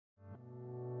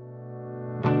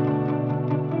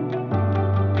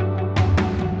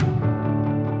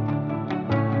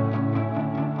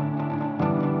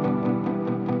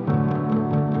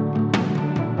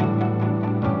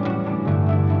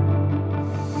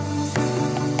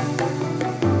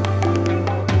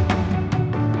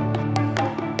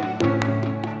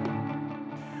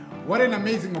an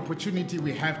amazing opportunity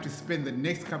we have to spend the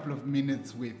next couple of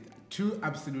minutes with two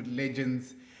absolute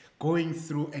legends going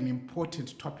through an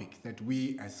important topic that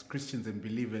we as Christians and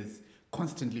believers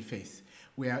constantly face.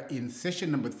 We are in session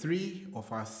number 3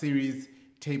 of our series,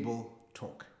 Table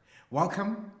Talk.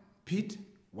 Welcome, Pete.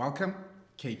 Welcome,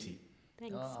 Katie.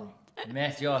 Thanks,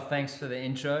 Matt, thanks for the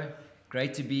intro.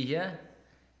 Great to be here.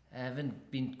 I haven't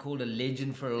been called a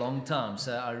legend for a long time,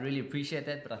 so I really appreciate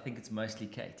that, but I think it's mostly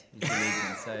Kate who's the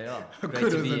legend. So,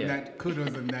 great to be here.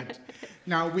 Kudos on that.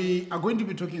 Now, we are going to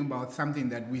be talking about something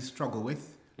that we struggle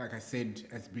with, like I said,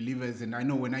 as believers. And I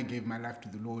know when I gave my life to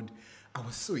the Lord, I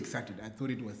was so excited. I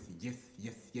thought it was yes,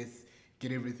 yes, yes.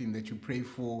 Get everything that you pray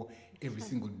for, every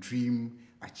single dream,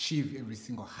 achieve every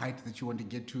single height that you want to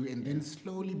get to. And then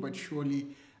slowly but surely,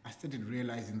 I started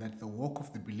realizing that the walk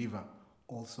of the believer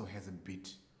also has a bit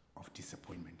of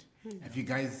disappointment. Have you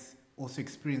guys also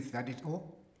experienced that at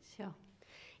all? Sure.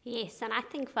 Yes, and I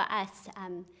think for us, I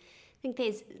think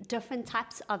there's different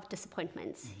types of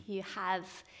disappointments. You have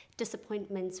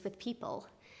disappointments with people,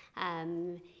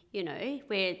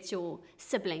 where it's your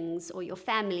siblings or your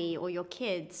family or your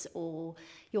kids or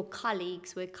your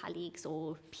colleagues, work colleagues,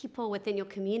 or people within your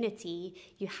community.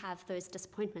 You have those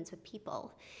disappointments with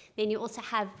people. Then you also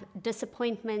have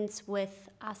disappointments with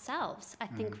ourselves. I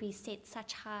think we set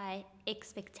such high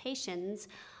expectations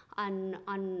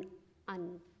on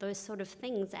those sort of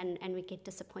things, and we get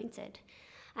disappointed.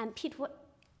 Pete,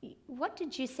 what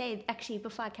did you say, actually,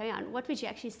 before I carry on, what would you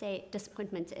actually say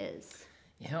disappointment is?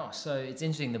 Yeah, so it's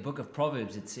interesting. The book of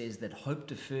Proverbs, it says that hope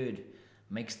deferred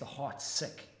makes the heart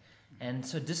sick. And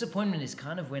so disappointment is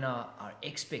kind of when our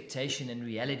expectation and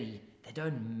reality, they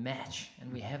don't match.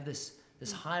 And we have this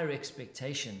higher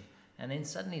expectation. And then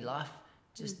suddenly life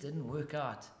just didn't work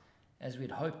out as we'd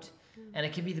hoped. And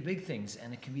it can be the big things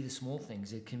and it can be the small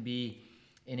things. It can be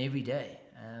in every day.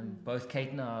 Both Kate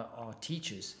and I are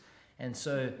teachers. And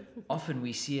so often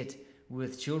we see it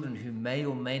with children who may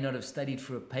or may not have studied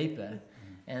for a paper,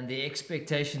 and the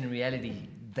expectation and reality,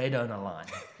 they don't align.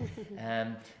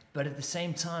 But at the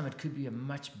same time, it could be a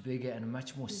much bigger and a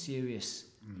much more serious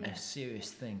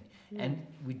thing. And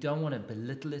we don't want to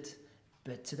belittle it,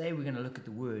 but today we're going to look at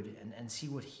the Word and see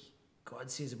what God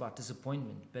says about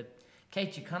disappointment. But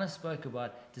Kate, you kind of spoke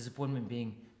about disappointment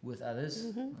being with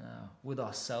others, with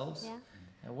ourselves. Yeah.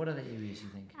 What other areas you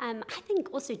think? I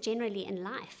think also generally in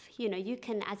life, you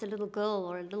can, as a little girl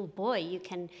or a little boy, you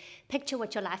can picture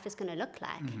what your life is going to look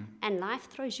like. And life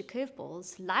throws you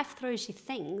curveballs, life throws you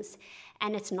things,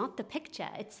 and it's not the picture.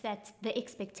 It's that the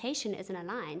expectation isn't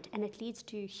aligned, and it leads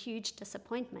to huge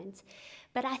disappointment.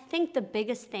 But I think the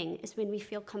biggest thing is when we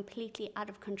feel completely out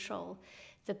of control.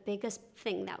 The biggest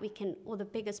thing that we can, or the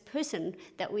biggest person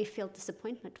that we feel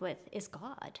disappointment with is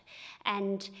God.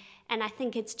 And I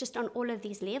think it's just on all of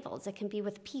these levels. It can be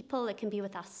with people, it can be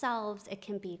with ourselves, it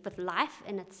can be with life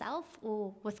in itself,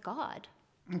 or with God.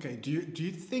 Okay, do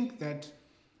you think that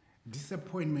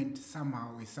disappointment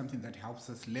somehow is something that helps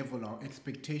us level our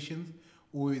expectations?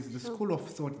 Or is the school of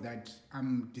thought that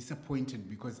I'm disappointed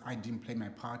because I didn't play my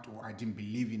part or I didn't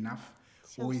believe enough?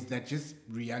 Sure. Or is that just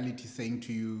reality saying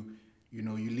to you,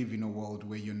 you live in a world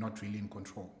where you're not really in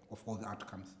control of all the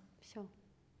outcomes? Sure,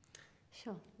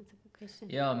 that's a good question.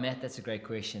 Yeah, Matt, that's a great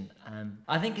question.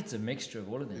 I think it's a mixture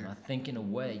of all of them. I think in a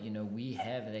way, we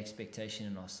have an expectation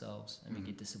in ourselves and we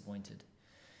get disappointed.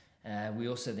 We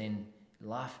also then,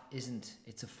 life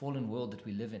it's a fallen world that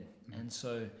we live in. And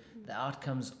so the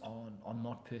outcomes are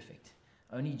not perfect.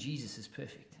 Only Jesus is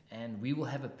perfect. And we will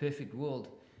have a perfect world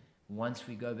once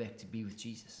we go back to be with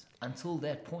Jesus. Until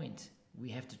that point, we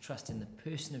have to trust in the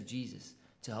person of Jesus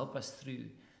to help us through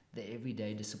the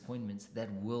everyday disappointments that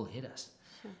will hit us.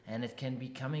 Sure. And it can be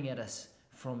coming at us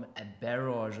from a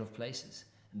barrage of places,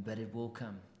 but it will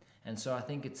come. And so I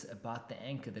think it's about the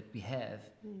anchor that we have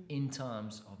in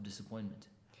times of disappointment.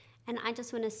 And I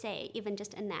just want to say, even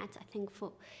just in that, I think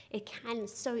it can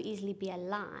so easily be a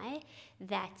lie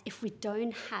that if we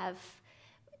don't have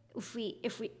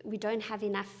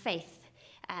enough faith,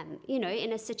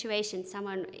 in a situation,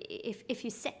 if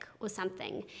you're sick or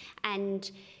something,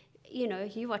 and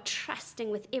you are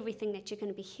trusting with everything that you're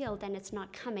going to be healed, and it's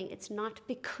not coming, it's not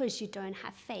because you don't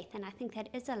have faith. And I think that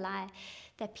is a lie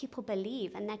that people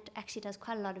believe, and that actually does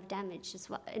quite a lot of damage as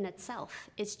well in itself.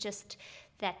 It's just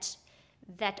that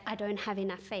I don't have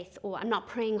enough faith, or I'm not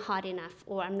praying hard enough,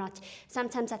 or I'm not.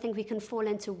 Sometimes I think we can fall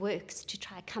into works to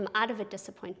try to come out of a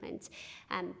disappointment.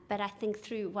 But I think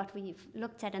through what we've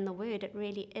looked at in the Word, it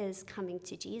really is coming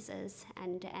to Jesus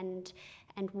and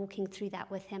walking through that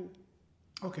with Him.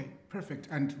 Okay, perfect.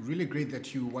 And really great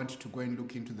that you want to go and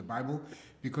look into the Bible,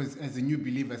 because as a new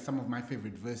believer, some of my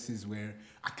favorite verses were,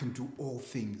 I can do all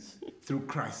things through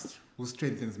Christ who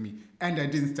strengthens me. And I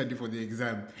didn't study for the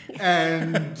exam.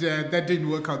 And that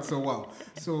didn't work out so well.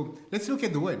 So let's look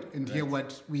at the word and hear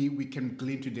what we can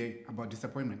glean today about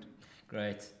disappointment.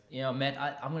 Great. You know,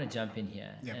 Matt, I'm going to jump in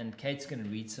here. Yeah. And Kate's going to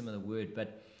read some of the word.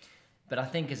 But I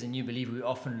think as a new believer, we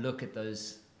often look at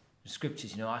those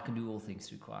scriptures, I can do all things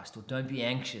through Christ, or don't be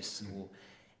anxious,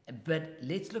 but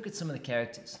let's look at some of the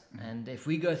characters. And if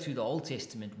we go through the Old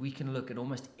Testament, we can look at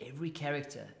almost every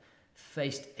character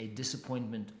faced a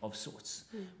disappointment of sorts,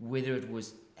 whether it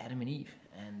was Adam and Eve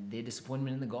and their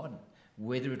disappointment in the garden,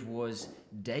 whether it was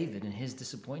David and his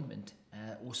disappointment,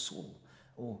 or Saul,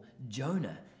 or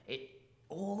Jonah.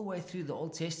 All the way through the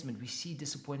Old Testament, we see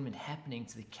disappointment happening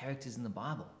to the characters in the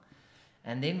Bible.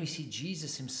 And then we see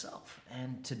Jesus himself.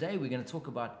 And today we're going to talk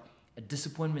about a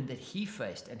disappointment that he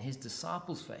faced and his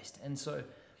disciples faced. And so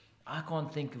I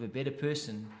can't think of a better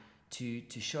person to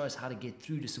show us how to get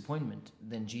through disappointment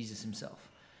than Jesus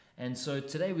himself. And so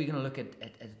today we're going to look at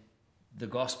the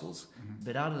Gospels,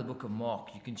 but out of the book of Mark.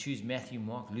 You can choose Matthew,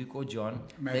 Mark, Luke, or John.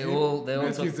 Matthew? They all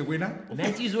Matthew's the winner?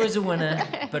 Matthew's always a winner,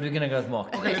 but we're going to go with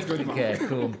Mark. Okay, let's go with Mark. Okay,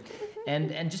 cool.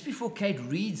 And just before Kate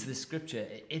reads the scripture,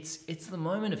 it's the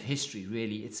moment of history,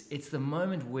 really. It's the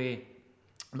moment where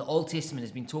the Old Testament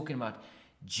has been talking about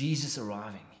Jesus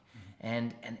arriving.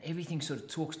 And everything sort of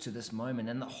talks to this moment.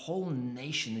 And the whole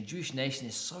nation, the Jewish nation,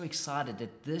 is so excited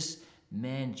that this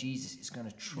man, Jesus, is going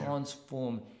to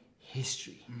transform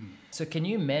history. So can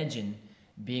you imagine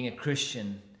being a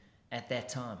Christian at that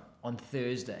time, on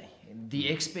Thursday? The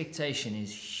expectation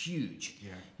is huge.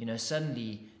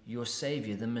 Suddenly your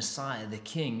Savior, the Messiah, the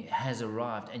King has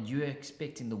arrived, and you're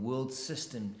expecting the world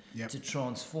system to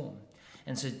transform.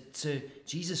 And so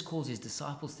Jesus calls his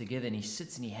disciples together, and he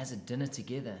sits and he has a dinner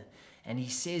together, and he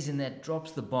says, in that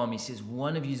drops the bomb, he says,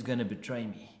 one of you is going to betray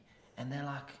me. And they're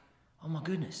like, oh my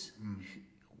goodness,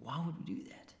 why would we do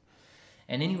that?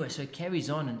 And anyway, so it carries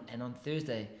on, and on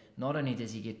Thursday, not only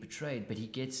does he get betrayed, but he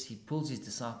pulls his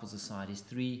disciples aside, his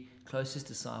 3 closest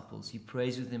disciples. He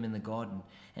prays with them in the garden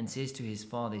and says to his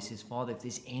Father, he says, Father, if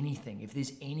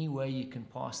there's any way you can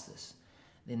pass this,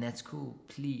 then that's cool,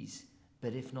 please.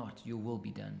 But if not, your will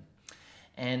be done.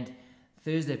 And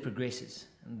Thursday progresses.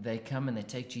 They come and they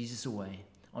take Jesus away.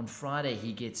 On Friday,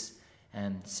 he gets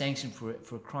sanctioned for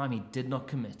a crime he did not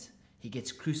commit. He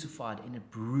gets crucified in a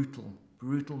brutal,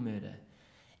 brutal murder.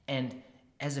 And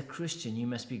as a Christian, you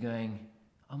must be going,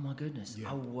 oh my goodness,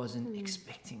 I wasn't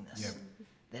expecting this.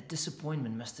 That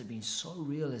disappointment must have been so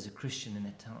real as a Christian in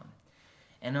that time.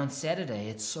 And on Saturday,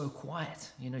 it's so quiet.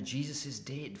 Jesus is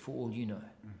dead for all you know.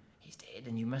 He's dead.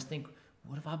 And you must think,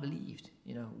 what have I believed?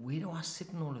 Where do I sit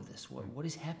in all of this? What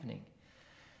is happening?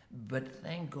 But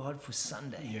thank God for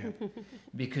Sunday.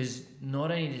 Because not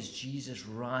only does Jesus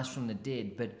rise from the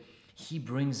dead, but he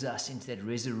brings us into that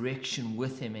resurrection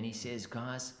with him. And he says,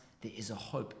 guys, there is a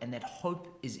hope. And that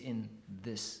hope is in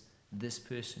this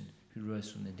person who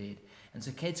rose from the dead. And so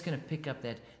Kate's going to pick up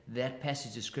that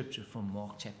passage of scripture from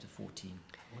Mark chapter 14.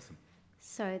 Awesome.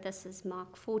 So this is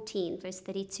Mark 14, verse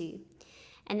 32.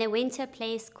 And they went to a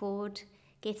place called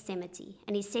Gethsemane,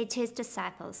 and he said to his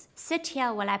disciples, sit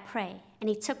here while I pray. And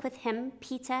he took with him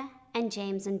Peter and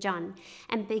James and John,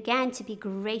 and began to be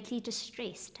greatly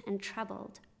distressed and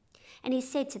troubled. And he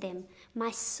said to them,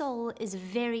 my soul is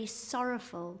very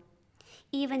sorrowful,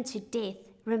 even to death.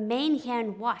 Remain here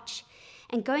and watch.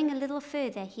 And going a little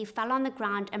further, he fell on the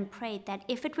ground and prayed that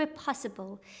if it were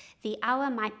possible, the hour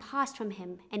might pass from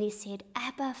him. And he said,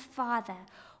 Abba, Father,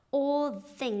 all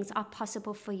things are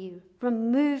possible for you.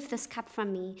 Remove this cup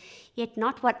from me, yet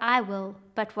not what I will,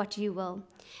 but what you will.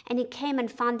 And he came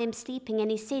and found them sleeping, and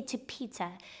he said to Peter,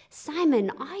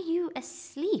 Simon, are you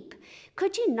asleep?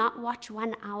 Could you not watch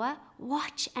 1 hour?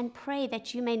 Watch and pray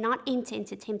that you may not enter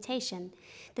into temptation.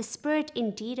 The spirit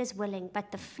indeed is willing,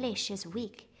 but the flesh is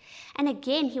weak. And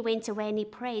again he went away and he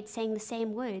prayed, saying the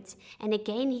same words. And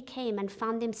again he came and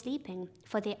found them sleeping,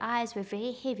 for their eyes were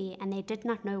very heavy, and they did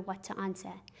not know what to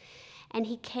answer. And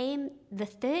he came the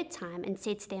 3rd time and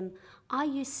said to them, are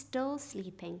you still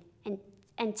sleeping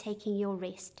and taking your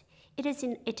rest? It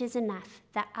is enough.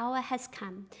 The hour has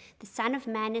come. The Son of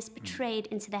Man is betrayed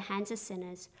into the hands of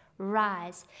sinners.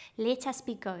 Rise, let us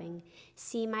be going.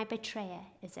 See, my betrayer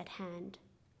is at hand.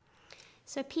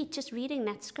 So Pete, just reading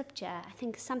that scripture, I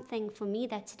think something for me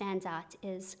that stands out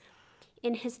is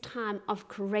in his time of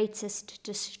greatest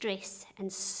distress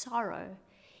and sorrow,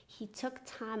 he took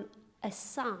time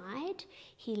aside,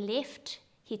 he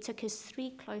took his 3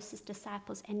 closest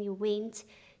disciples and he went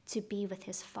to be with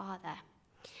his Father.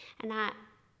 And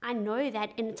I know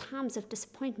that in times of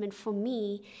disappointment for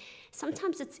me,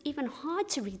 sometimes it's even hard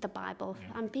to read the Bible.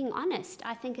 I'm being honest.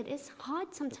 I think it is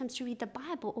hard sometimes to read the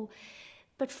Bible.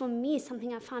 But for me,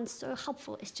 something I found so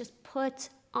helpful is just put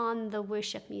on the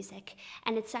worship music.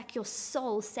 And it's like your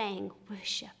soul saying,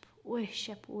 worship,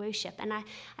 worship, worship. And I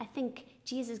think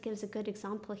Jesus gives a good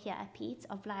example here, Pete,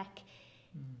 of like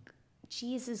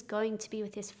Jesus going to be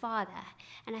with his Father.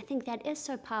 And I think that is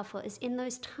so powerful, is in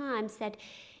those times that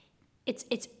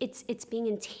it's being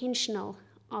intentional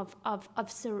of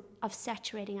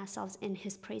saturating ourselves in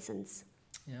his presence.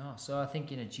 Yeah, so I think,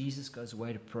 Jesus goes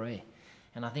away to pray.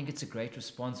 And I think it's a great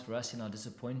response for us in our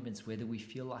disappointments, whether we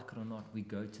feel like it or not. We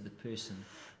go to the person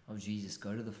of Jesus,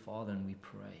 go to the Father, and we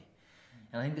pray.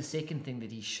 And I think the second thing that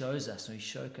he shows us, or he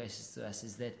showcases to us,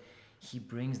 is that he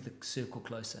brings the circle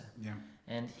closer. Yeah.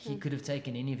 And he could have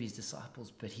taken any of his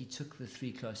disciples, but he took the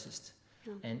three closest,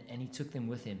 and he took them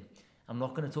with him. I'm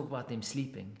not going to talk about them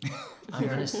sleeping. I'm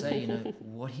going to say,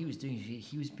 what he was doing,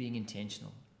 he was being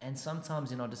intentional. And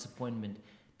sometimes in our disappointment,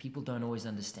 people don't always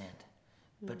understand.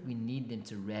 But we need them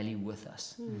to rally with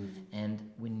us. And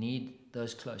we need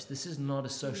those close. This is not a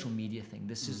social media thing.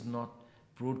 This is not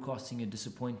broadcasting your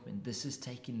disappointment. This is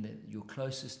taking your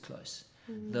closest close.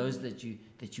 Those that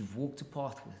you've walked a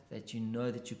path with, that you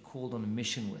know that you're called on a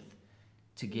mission with,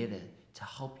 together to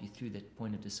help you through that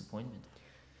point of disappointment.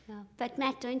 Yeah. But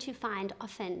Matt, don't you find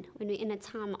often when we're in a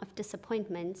time of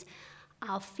disappointment,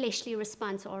 our fleshly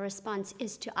response or response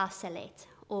is to isolate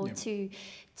or to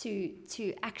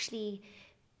actually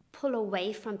pull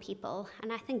away from people?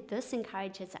 And I think this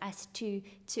encourages us to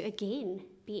again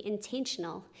be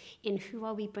intentional in who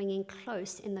are we bringing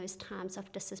close in those times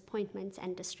of disappointment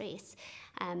and distress.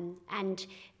 And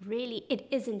really it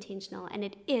is intentional, and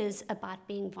it is about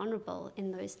being vulnerable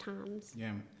in those times.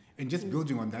 Yeah. And just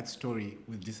building on that story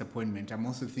with disappointment, I'm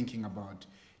also thinking about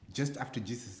just after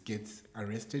Jesus gets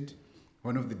arrested,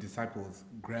 one of the disciples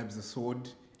grabs a sword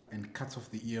and cuts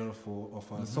off the ear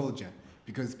of a soldier,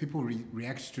 because people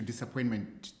react to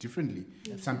disappointment differently.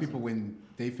 Absolutely. Some people, when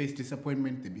they face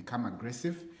disappointment, they become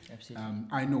aggressive. Absolutely.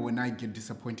 I know when I get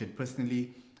disappointed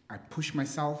personally, I push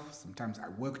myself. Sometimes I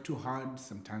work too hard.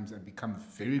 Sometimes I become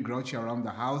very grouchy around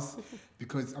the house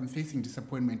because I'm facing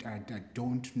disappointment and I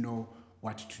don't know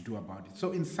what to do about it.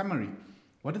 So in summary,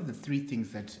 what are the three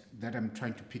things that I'm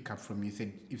trying to pick up from you? You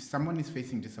said, if someone is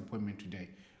facing disappointment today,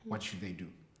 what should they do?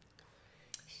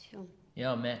 Sure.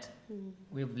 Yeah, Matt,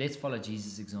 let's follow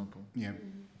Jesus' example. Yeah.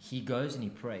 He goes and he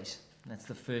prays. That's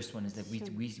the first one, is that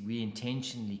we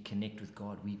intentionally connect with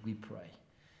God. We pray.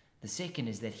 The second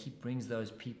is that he brings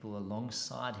those people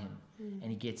alongside him,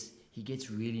 and he gets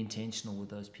really intentional with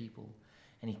those people,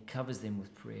 and he covers them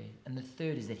with prayer. And the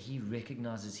third is that he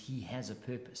recognizes he has a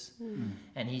purpose.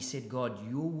 And he said, God,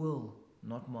 your will,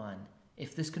 not mine.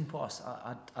 If this can pass,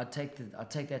 I'd take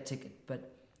that ticket,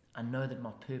 but I know that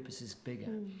my purpose is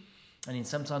bigger. And then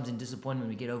sometimes in disappointment,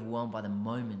 we get overwhelmed by the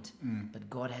moment, but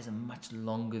God has a much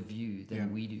longer view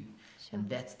than we do. Sure. And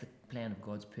that's the plan of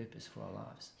God's purpose for our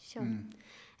lives. Sure.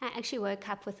 I actually woke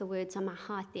up with the words on my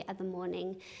heart the other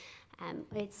morning.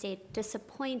 It said,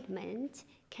 disappointment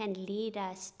can lead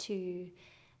us to,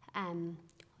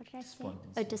 what did I say?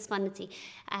 Oh, despondency.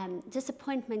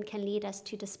 Disappointment can lead us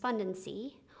to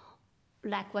despondency,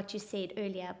 like what you said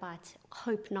earlier about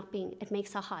hope not being, it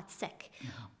makes our heart sick.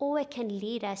 Or it can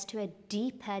lead us to a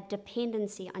deeper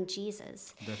dependency on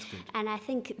Jesus. That's good. And I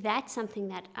think that's something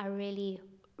that I really,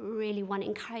 really want to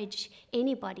encourage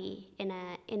anybody in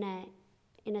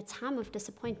a time of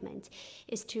disappointment,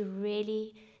 is to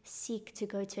really seek to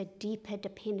go to a deeper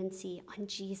dependency on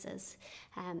Jesus.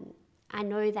 I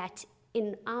know that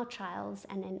in our trials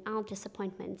and in our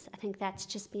disappointments, I think that's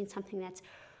just been something that's,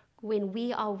 when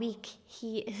we are weak,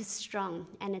 he is strong,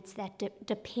 and it's that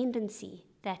dependency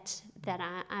that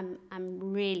I'm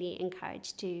really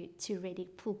encouraged to really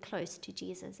pull close to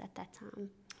Jesus at that time.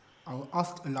 I'll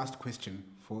ask a last question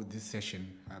for this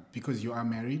session, because you are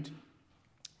married,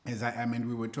 as I am, and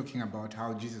we were talking about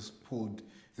how Jesus pulled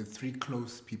the three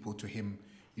close people to him,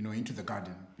 into the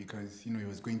garden, because he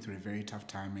was going through a very tough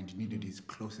time and he needed his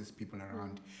closest people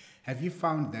around. Have you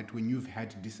found that when you've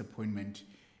had disappointment,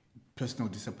 personal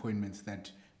disappointments, that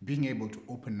being able to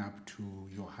open up to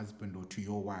your husband or to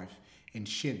your wife and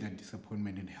share that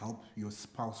disappointment and help your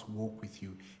spouse walk with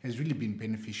you has really been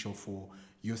beneficial for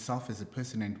yourself as a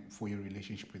person and for your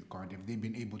relationship with God? Have they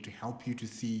been able to help you to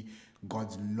see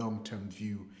God's long-term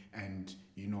view, and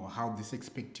how this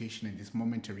expectation and this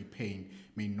momentary pain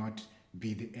may not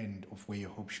be the end of where your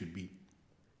hope should be?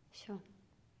 Sure.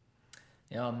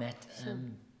 Yeah, Matt,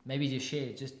 maybe just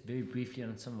share just very briefly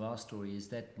on some of our story, is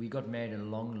that we got married a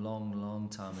long, long, long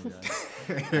time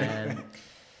ago.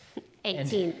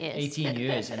 18 years. 18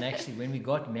 years. And actually, when we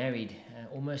got married,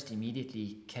 almost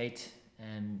immediately, Kate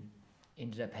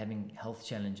ended up having health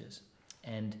challenges.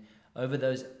 And over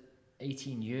those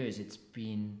 18 years, it's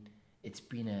been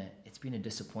a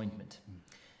disappointment.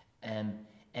 And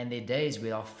there are days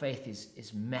where our faith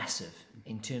is massive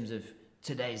in terms of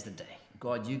today's the day.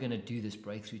 God, you're going to do this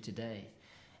breakthrough today.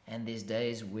 And there's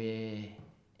days where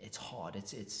it's hard.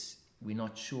 It's we're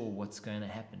not sure what's going to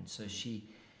happen. So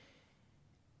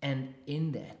and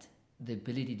in that, the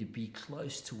ability to be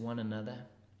close to one another,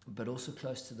 but also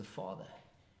close to the Father,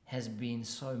 has been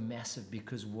so massive,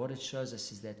 because what it shows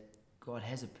us is that God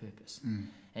has a purpose.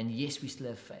 And yes, we still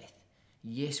have faith.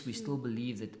 Yes, we still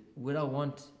believe that. Would I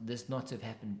want this not to have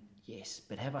happened? Yes.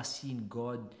 But have I seen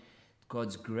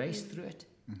God's grace through it?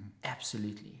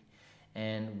 Absolutely.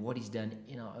 And what he's done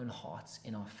in our own hearts,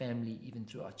 in our family, even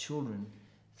through our children,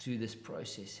 through this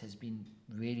process has been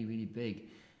really, really big.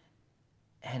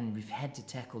 And we've had to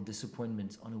tackle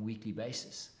disappointments on a weekly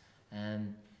basis,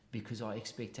 because our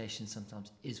expectation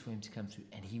sometimes is for him to come through,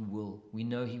 and he will. We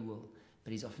know he will,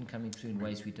 but he's often coming through in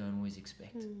ways we don't always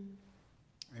expect.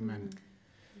 Amen.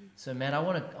 So, Matt, I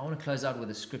want to close out with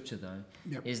a scripture, though.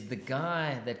 Yep. Is the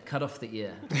guy that cut off the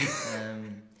ear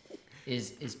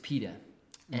is Peter.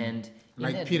 And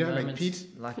like Peter, moment, like Pete?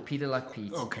 Like Peter, like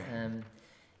Pete. Okay.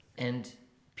 And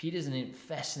Peter's a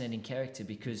fascinating character,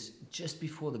 because just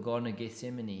before the Garden of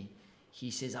Gethsemane,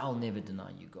 he says, "I'll never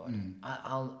deny you, God.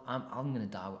 I'm going to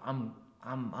die.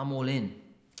 I'm all in."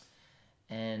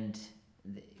 And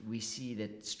we see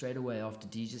that straight away after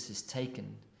Jesus is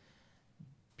taken,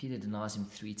 Peter denies him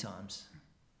 3 times.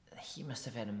 He must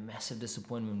have had a massive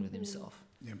disappointment with himself.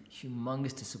 Yep.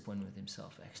 Humongous disappointment with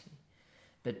himself, actually.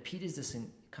 But Peter's this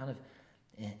kind of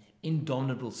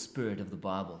indomitable spirit of the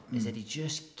Bible, is that he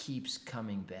just keeps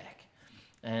coming back.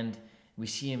 And we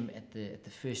see him at the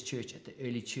first church, at the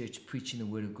early church, preaching the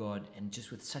word of God, and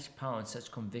just with such power and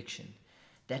such conviction.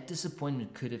 That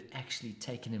disappointment could have actually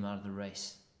taken him out of the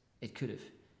race. It could have,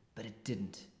 but it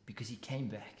didn't, because he came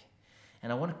back.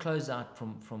 And I want to close out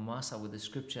from my side with a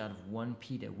scripture out of 1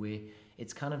 Peter, where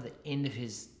it's kind of the end of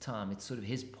his time. It's sort of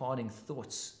his parting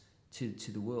thoughts to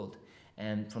the world,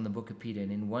 and from the book of Peter.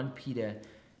 And in 1 Peter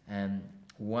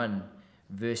 1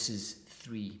 verses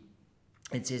 3,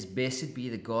 it says, "Blessed be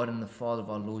the God and the Father of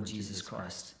our Lord Jesus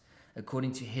Christ,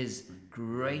 according to his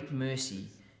great mercy,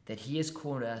 that he has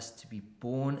called us to be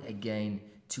born again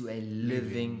to a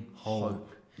living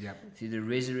hope, Yep. through the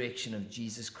resurrection of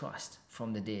Jesus Christ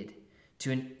from the dead,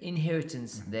 to an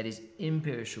inheritance that is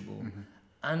imperishable,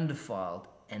 undefiled,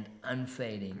 and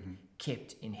unfading,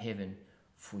 kept in heaven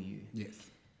for you." Yes.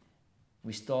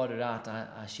 We started out,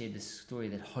 I shared this story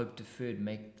that hope deferred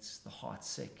makes the heart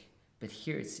sick. But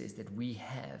here it says that we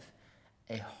have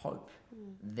a hope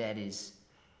that is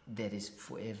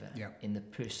forever in the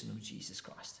person of Jesus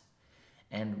Christ.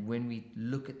 And when we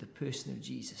look at the person of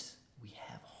Jesus, we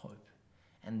have hope.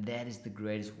 And that is the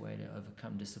greatest way to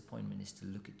overcome disappointment, is to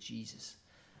look at Jesus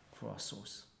for our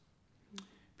source.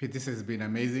 Pete, this has been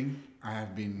amazing. I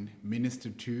have been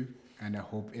ministered to, and I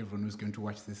hope everyone who's going to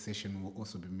watch this session will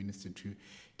also be ministered to.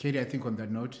 Katie, I think on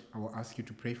that note, I will ask you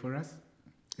to pray for us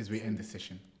as we end the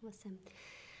session. Awesome.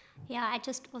 Yeah, I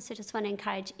just want to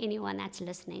encourage anyone that's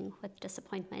listening with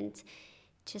disappointment.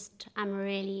 I'm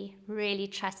really, really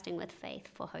trusting with faith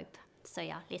for hope. So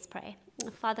yeah, let's pray.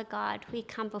 Father God, we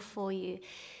come before you.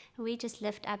 We just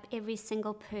lift up every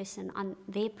single person on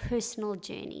their personal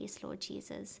journeys, Lord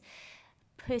Jesus.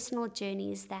 Personal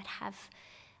journeys that have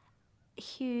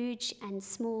huge and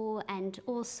small and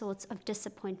all sorts of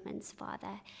disappointments,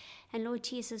 Father. And Lord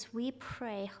Jesus, we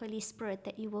pray, Holy Spirit,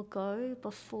 that you will go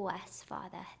before us,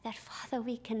 Father. That, Father,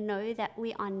 we can know that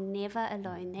we are never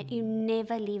alone, that you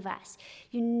never leave us,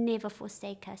 you never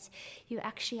forsake us. You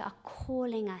actually are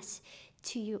calling us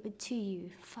to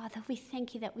you. Father, we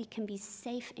thank you that we can be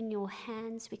safe in your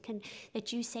hands.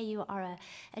 That you say you are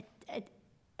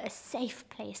a safe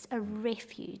place, a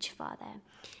refuge, Father.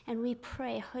 And we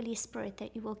pray, Holy Spirit,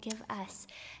 that you will give us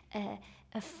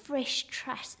a fresh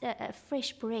trust, a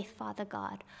fresh breath, Father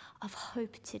God, of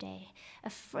hope today, a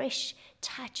fresh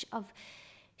touch of,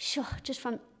 just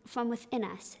from within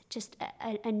us, just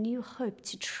a new hope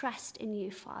to trust in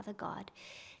you, Father God,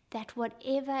 that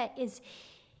whatever is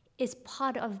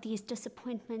part of these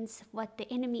disappointments, what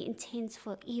the enemy intends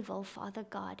for evil, Father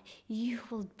God, you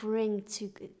will bring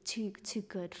to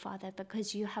good, Father,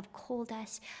 because you have called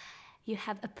us. You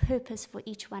have a purpose for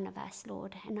each one of us,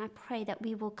 Lord. And I pray that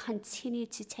we will continue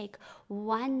to take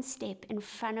one step in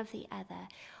front of the other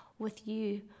with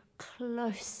you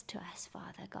close to us,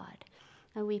 Father God.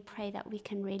 And we pray that we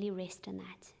can really rest in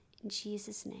that. In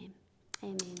Jesus' name,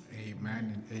 Amen.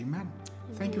 Amen and amen.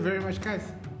 Thank you very much, guys.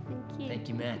 Thank you. Thank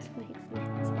you, Matt.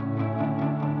 Thanks, Matt.